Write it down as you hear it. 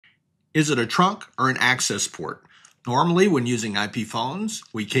Is it a trunk or an access port? Normally, when using IP phones,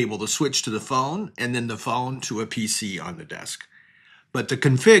 we cable the switch to the phone and then the phone to a PC on the desk. But the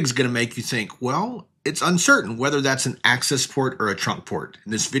config is going to make you think, well, it's uncertain whether that's an access port or a trunk port.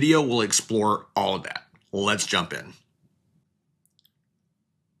 In this video, we'll explore all of that. Let's jump in.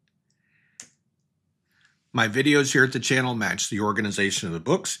 My videos here at the channel match the organization of the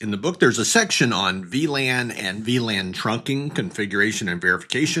books. In the book, there's a section on VLAN and VLAN trunking, configuration, and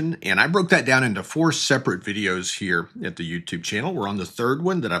verification, and I broke that down into 4 separate videos here at the YouTube channel. We're on the 3rd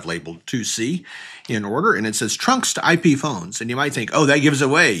one that I've labeled 2C in order, and it says trunks to IP phones. And you might think, oh, that gives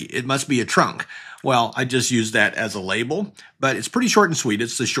away. It must be a trunk. Well, I just used that as a label, but it's pretty short and sweet.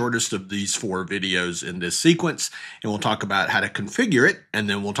 It's the shortest of these 4 videos in this sequence, and we'll talk about how to configure it, and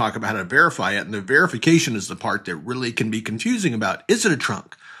then we'll talk about how to verify it, and the verification is the part that really can be confusing about, is it a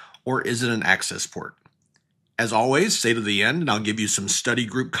trunk or is it an access port? As always, stay to the end, and I'll give you some study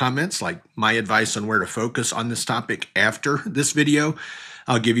group comments, like my advice on where to focus on this topic after this video.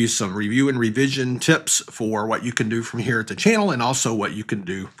 I'll give you some review and revision tips for what you can do from here at the channel and also what you can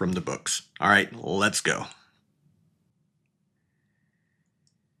do from the books. All right, let's go.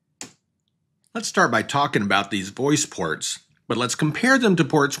 Let's start by talking about these voice ports, but let's compare them to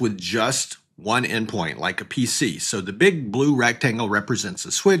ports with just one endpoint, like a PC. So the big blue rectangle represents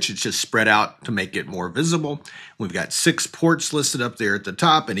a switch. It's just spread out to make it more visible. We've got 6 ports listed up there at the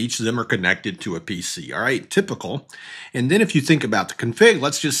top, and each of them are connected to a PC. All right, typical. And then if you think about the config,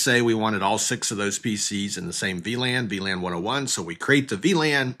 let's just say we wanted all 6 of those PCs in the same VLAN, VLAN 101. So we create the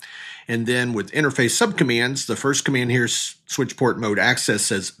VLAN, and then with interface subcommands, the first command here, switch port mode access,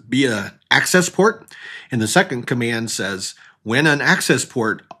 says be an access port. And the second command says when an access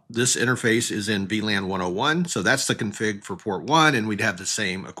port, this interface is in VLAN 101, so that's the config for port 1, and we'd have the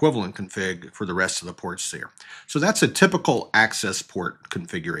same equivalent config for the rest of the ports there. So that's a typical access port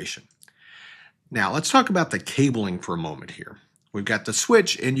configuration. Now let's talk about the cabling for a moment here. We've got the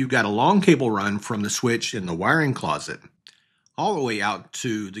switch, and you've got a long cable run from the switch in the wiring closet all the way out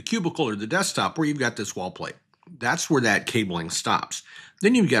to the cubicle or the desktop where you've got this wall plate. That's where that cabling stops.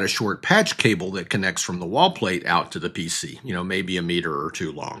 Then you've got a short patch cable that connects from the wall plate out to the PC, maybe a meter or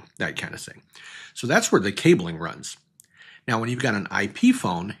 2 long, that kind of thing. So that's where the cabling runs. Now, when you've got an IP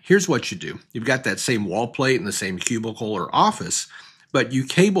phone, here's what you do. You've got that same wall plate in the same cubicle or office, but you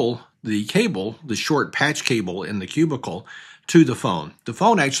cable, the short patch cable in the cubicle to the phone. The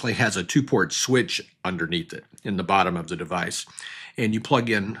phone actually has a 2-port switch underneath it in the bottom of the device, and you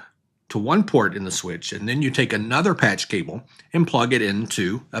plug in to one port in the switch, and then you take another patch cable and plug it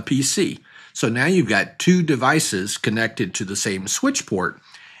into a PC. So now you've got 2 devices connected to the same switch port,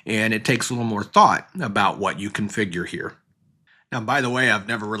 and it takes a little more thought about what you configure here. Now, by the way, I've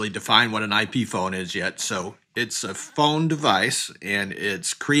never really defined what an IP phone is yet, so it's a phone device, and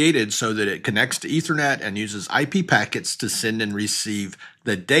it's created so that it connects to Ethernet and uses IP packets to send and receive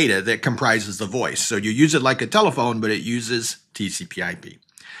the data that comprises the voice. So you use it like a telephone, but it uses TCP/IP.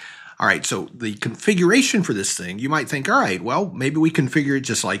 All right, so the configuration for this thing, you might think, all right, well, maybe we configure it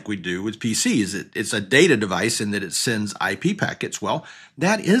just like we do with PCs. It's a data device in that it sends IP packets. Well,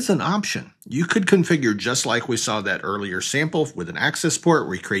 that is an option. You could configure just like we saw that earlier sample with an access port.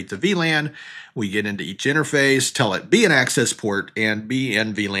 We create the VLAN, we get into each interface, tell it be an access port and be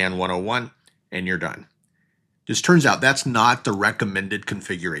in VLAN 101, and you're done. Just turns out that's not the recommended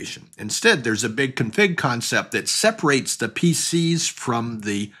configuration. Instead, there's a big config concept that separates the PCs from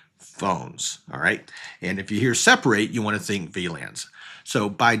the phones, all right? And if you hear separate, you want to think VLANs. So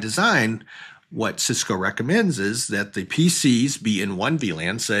by design, what Cisco recommends is that the PCs be in one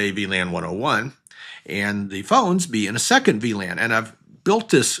VLAN, say VLAN 101, and the phones be in a second VLAN. And I've built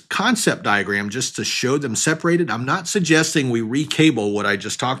this concept diagram just to show them separated. I'm not suggesting we recable what I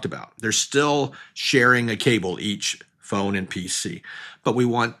just talked about. They're still sharing a cable, each phone and PC, but we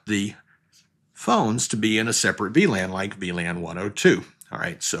want the phones to be in a separate VLAN like VLAN 102. All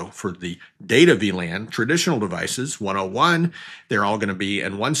right, so for the data VLAN, traditional devices, 101, they're all going to be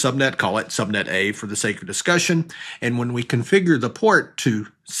in one subnet, call it subnet A for the sake of discussion. And when we configure the port to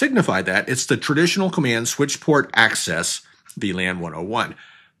signify that, it's the traditional command switch port access VLAN 101.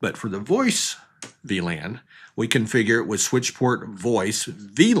 But for the voice VLAN, we configure it with switch port voice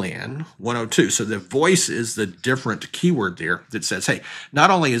VLAN 102. So the voice is the different keyword there that says, hey, not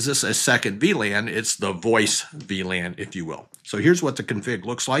only is this a second VLAN, it's the voice VLAN, if you will. So here's what the config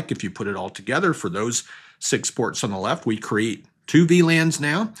looks like if you put it all together. For those 6 ports on the left, we create 2 VLANs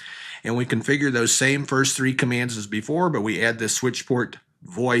now, and we configure those same first 3 commands as before, but we add this switch port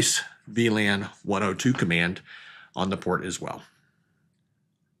voice VLAN 102 command on the port as well.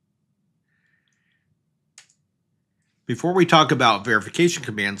 Before we talk about verification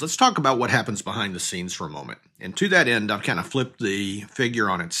commands, let's talk about what happens behind the scenes for a moment. And to that end, I've kind of flipped the figure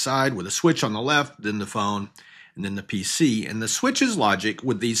on its side with a switch on the left, then the phone, and then the PC. And the switch's logic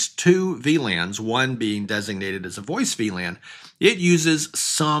with these two VLANs, one being designated as a voice VLAN, it uses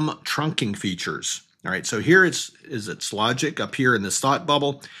some trunking features. All right, so here is its logic up here in this thought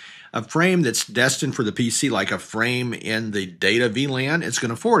bubble. A frame that's destined for the PC, like a frame in the data VLAN, it's going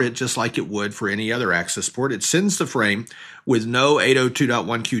to forward it just like it would for any other access port. It sends the frame with no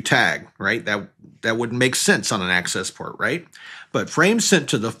 802.1q tag, right? That wouldn't make sense on an access port, right? But frames sent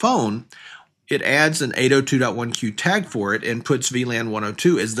to the phone, it adds an 802.1q tag for it and puts VLAN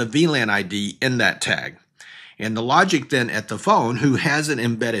 102 as the VLAN ID in that tag. And the logic then at the phone, who has an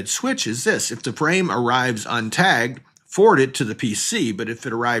embedded switch, is this. If the frame arrives untagged, forward it to the PC, but if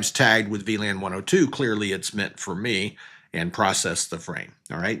it arrives tagged with VLAN 102, clearly it's meant for me, and process the frame.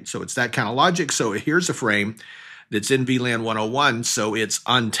 All right, so it's that kind of logic. So here's a frame that's in VLAN 101, so it's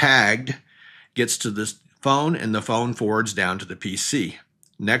untagged, gets to the phone, and the phone forwards down to the PC.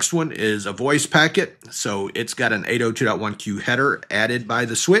 Next one is a voice packet, so it's got an 802.1q header added by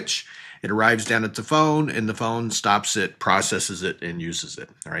the switch. It arrives down at the phone, and the phone stops it, processes it, and uses it.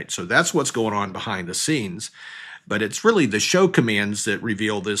 All right, so that's what's going on behind the scenes. But it's really the show commands that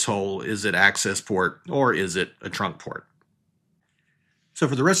reveal this whole, is it access port or is it a trunk port? So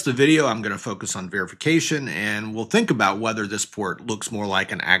for the rest of the video, I'm going to focus on verification, and we'll think about whether this port looks more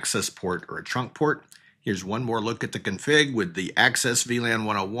like an access port or a trunk port. Here's one more look at the config with the access VLAN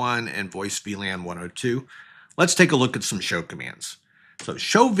 101 and voice VLAN 102. Let's take a look at some show commands. So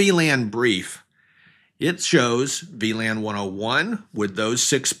show VLAN brief. It shows VLAN 101 with those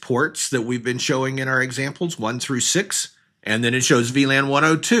 6 ports that we've been showing in our examples, 1 through 6. And then it shows VLAN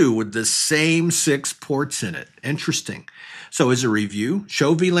 102 with the same 6 ports in it. Interesting. So as a review,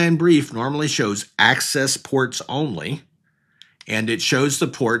 show VLAN brief normally shows access ports only, and it shows the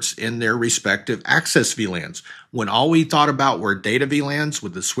ports in their respective access VLANs. When all we thought about were data VLANs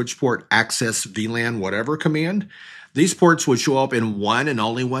with the switch port access VLAN whatever command, these ports would show up in one and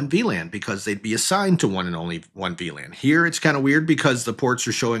only one VLAN because they'd be assigned to one and only one VLAN. Here it's kind of weird because the ports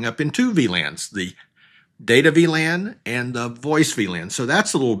are showing up in 2 VLANs, the data VLAN and the voice VLAN. So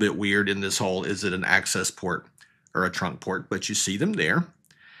that's a little bit weird in this whole, is it an access port or a trunk port? But you see them there.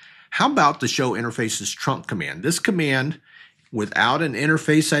 How about the show interfaces trunk command? This command, without an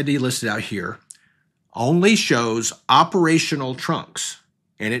interface ID listed out here, only shows operational trunks,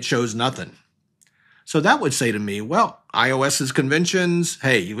 and it shows nothing. So that would say to me, well, iOS's conventions,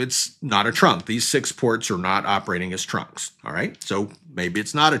 hey, it's not a trunk. These 6 ports are not operating as trunks, all right? So maybe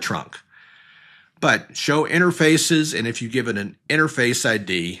it's not a trunk. But show interfaces, and if you give it an interface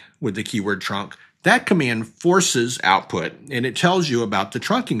ID with the keyword trunk, that command forces output, and it tells you about the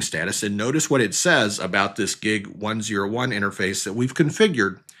trunking status. And notice what it says about this gig 101 interface that we've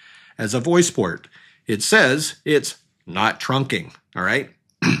configured as a voice port. It says it's not trunking, all right?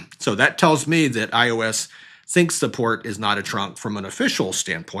 So that tells me that iOS thinks the port is not a trunk from an official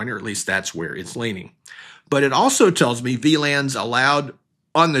standpoint, or at least that's where it's leaning. But it also tells me VLANs allowed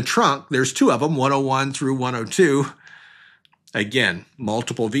on the trunk, there's 2 of them, 101 through 102. Again,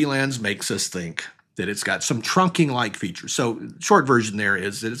 multiple VLANs makes us think that it's got some trunking-like features. So short version there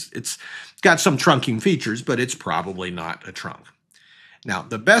is that it's got some trunking features, but it's probably not a trunk. Now,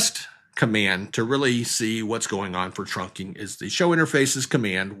 the best command to really see what's going on for trunking is the show interfaces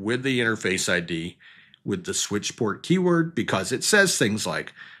command with the interface ID with the switch port keyword, because it says things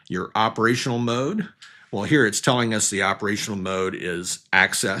like your operational mode. Well, here it's telling us the operational mode is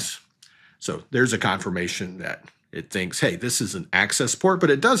access. So there's a confirmation that it thinks, hey, this is an access port,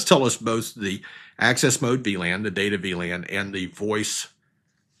 but it does tell us both the access mode VLAN, the data VLAN, and the voice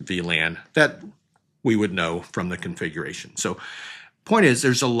VLAN that we would know from the configuration. So point is,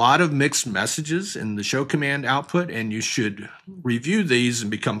 there's a lot of mixed messages in the show command output, and you should review these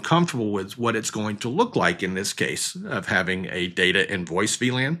and become comfortable with what it's going to look like in this case of having a data and voice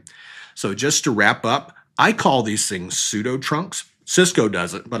VLAN. So just to wrap up, I call these things pseudo trunks. Cisco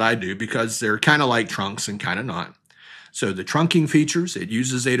doesn't, but I do because they're kind of like trunks and kind of not. So the trunking features, it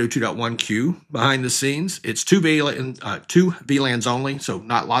uses 802.1q behind the scenes. It's 2 VLANs only, so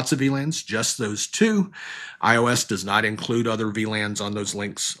not lots of VLANs, just those 2. iOS does not include other VLANs on those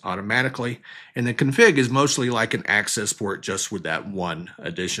links automatically. And the config is mostly like an access port, just with that 1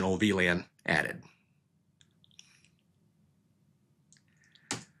 additional VLAN added.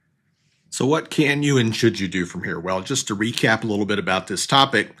 So what can you and should you do from here? Well, just to recap a little bit about this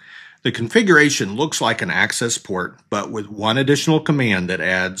topic, the configuration looks like an access port, but with 1 additional command that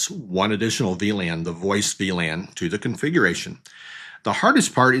adds 1 additional VLAN, the voice VLAN, to the configuration. The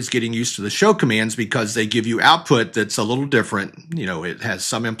hardest part is getting used to the show commands because they give you output that's a little different. You know, it has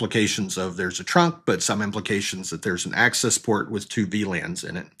some implications of there's a trunk, but some implications that there's an access port with 2 VLANs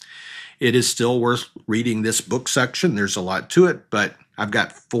in it. It is still worth reading this book section. There's a lot to it, but I've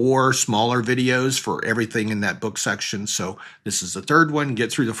got 4 smaller videos for everything in that book section. So this is the 3rd one,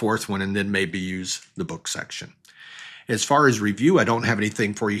 get through the 4th one, and then maybe use the book section. As far as review, I don't have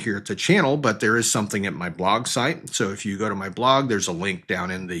anything for you here at the channel, but there is something at my blog site. So if you go to my blog, there's a link down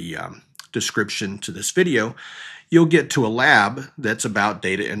in the description to this video. You'll get to a lab that's about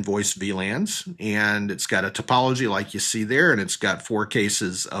data and voice VLANs, and it's got a topology like you see there, and it's got 4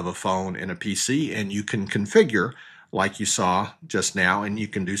 cases of a phone and a PC, and you can configure like you saw just now, and you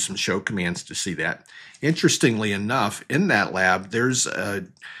can do some show commands to see that. Interestingly enough, in that lab, there's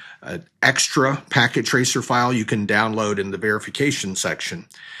an extra packet tracer file you can download in the verification section,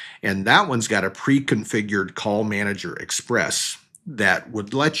 and that one's got a pre-configured call manager express that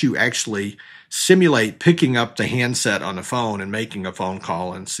would let you actually simulate picking up the handset on the phone and making a phone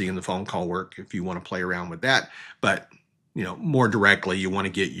call and seeing the phone call work if you want to play around with that. But you know, more directly, you want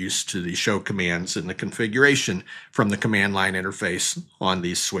to get used to the show commands and the configuration from the command line interface on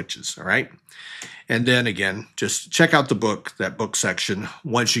these switches, all right? And then again, just check out the book, that book section,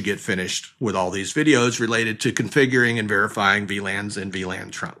 once you get finished with all these videos related to configuring and verifying VLANs and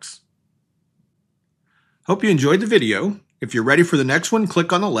VLAN trunks. Hope you enjoyed the video. If you're ready for the next one,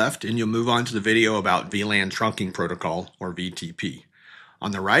 click on the left and you'll move on to the video about VLAN trunking protocol, or VTP.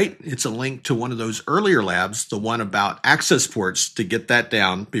 On the right, it's a link to one of those earlier labs, the one about access ports, to get that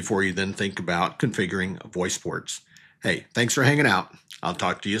down before you then think about configuring voice ports. Hey, thanks for hanging out. I'll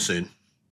talk to you soon.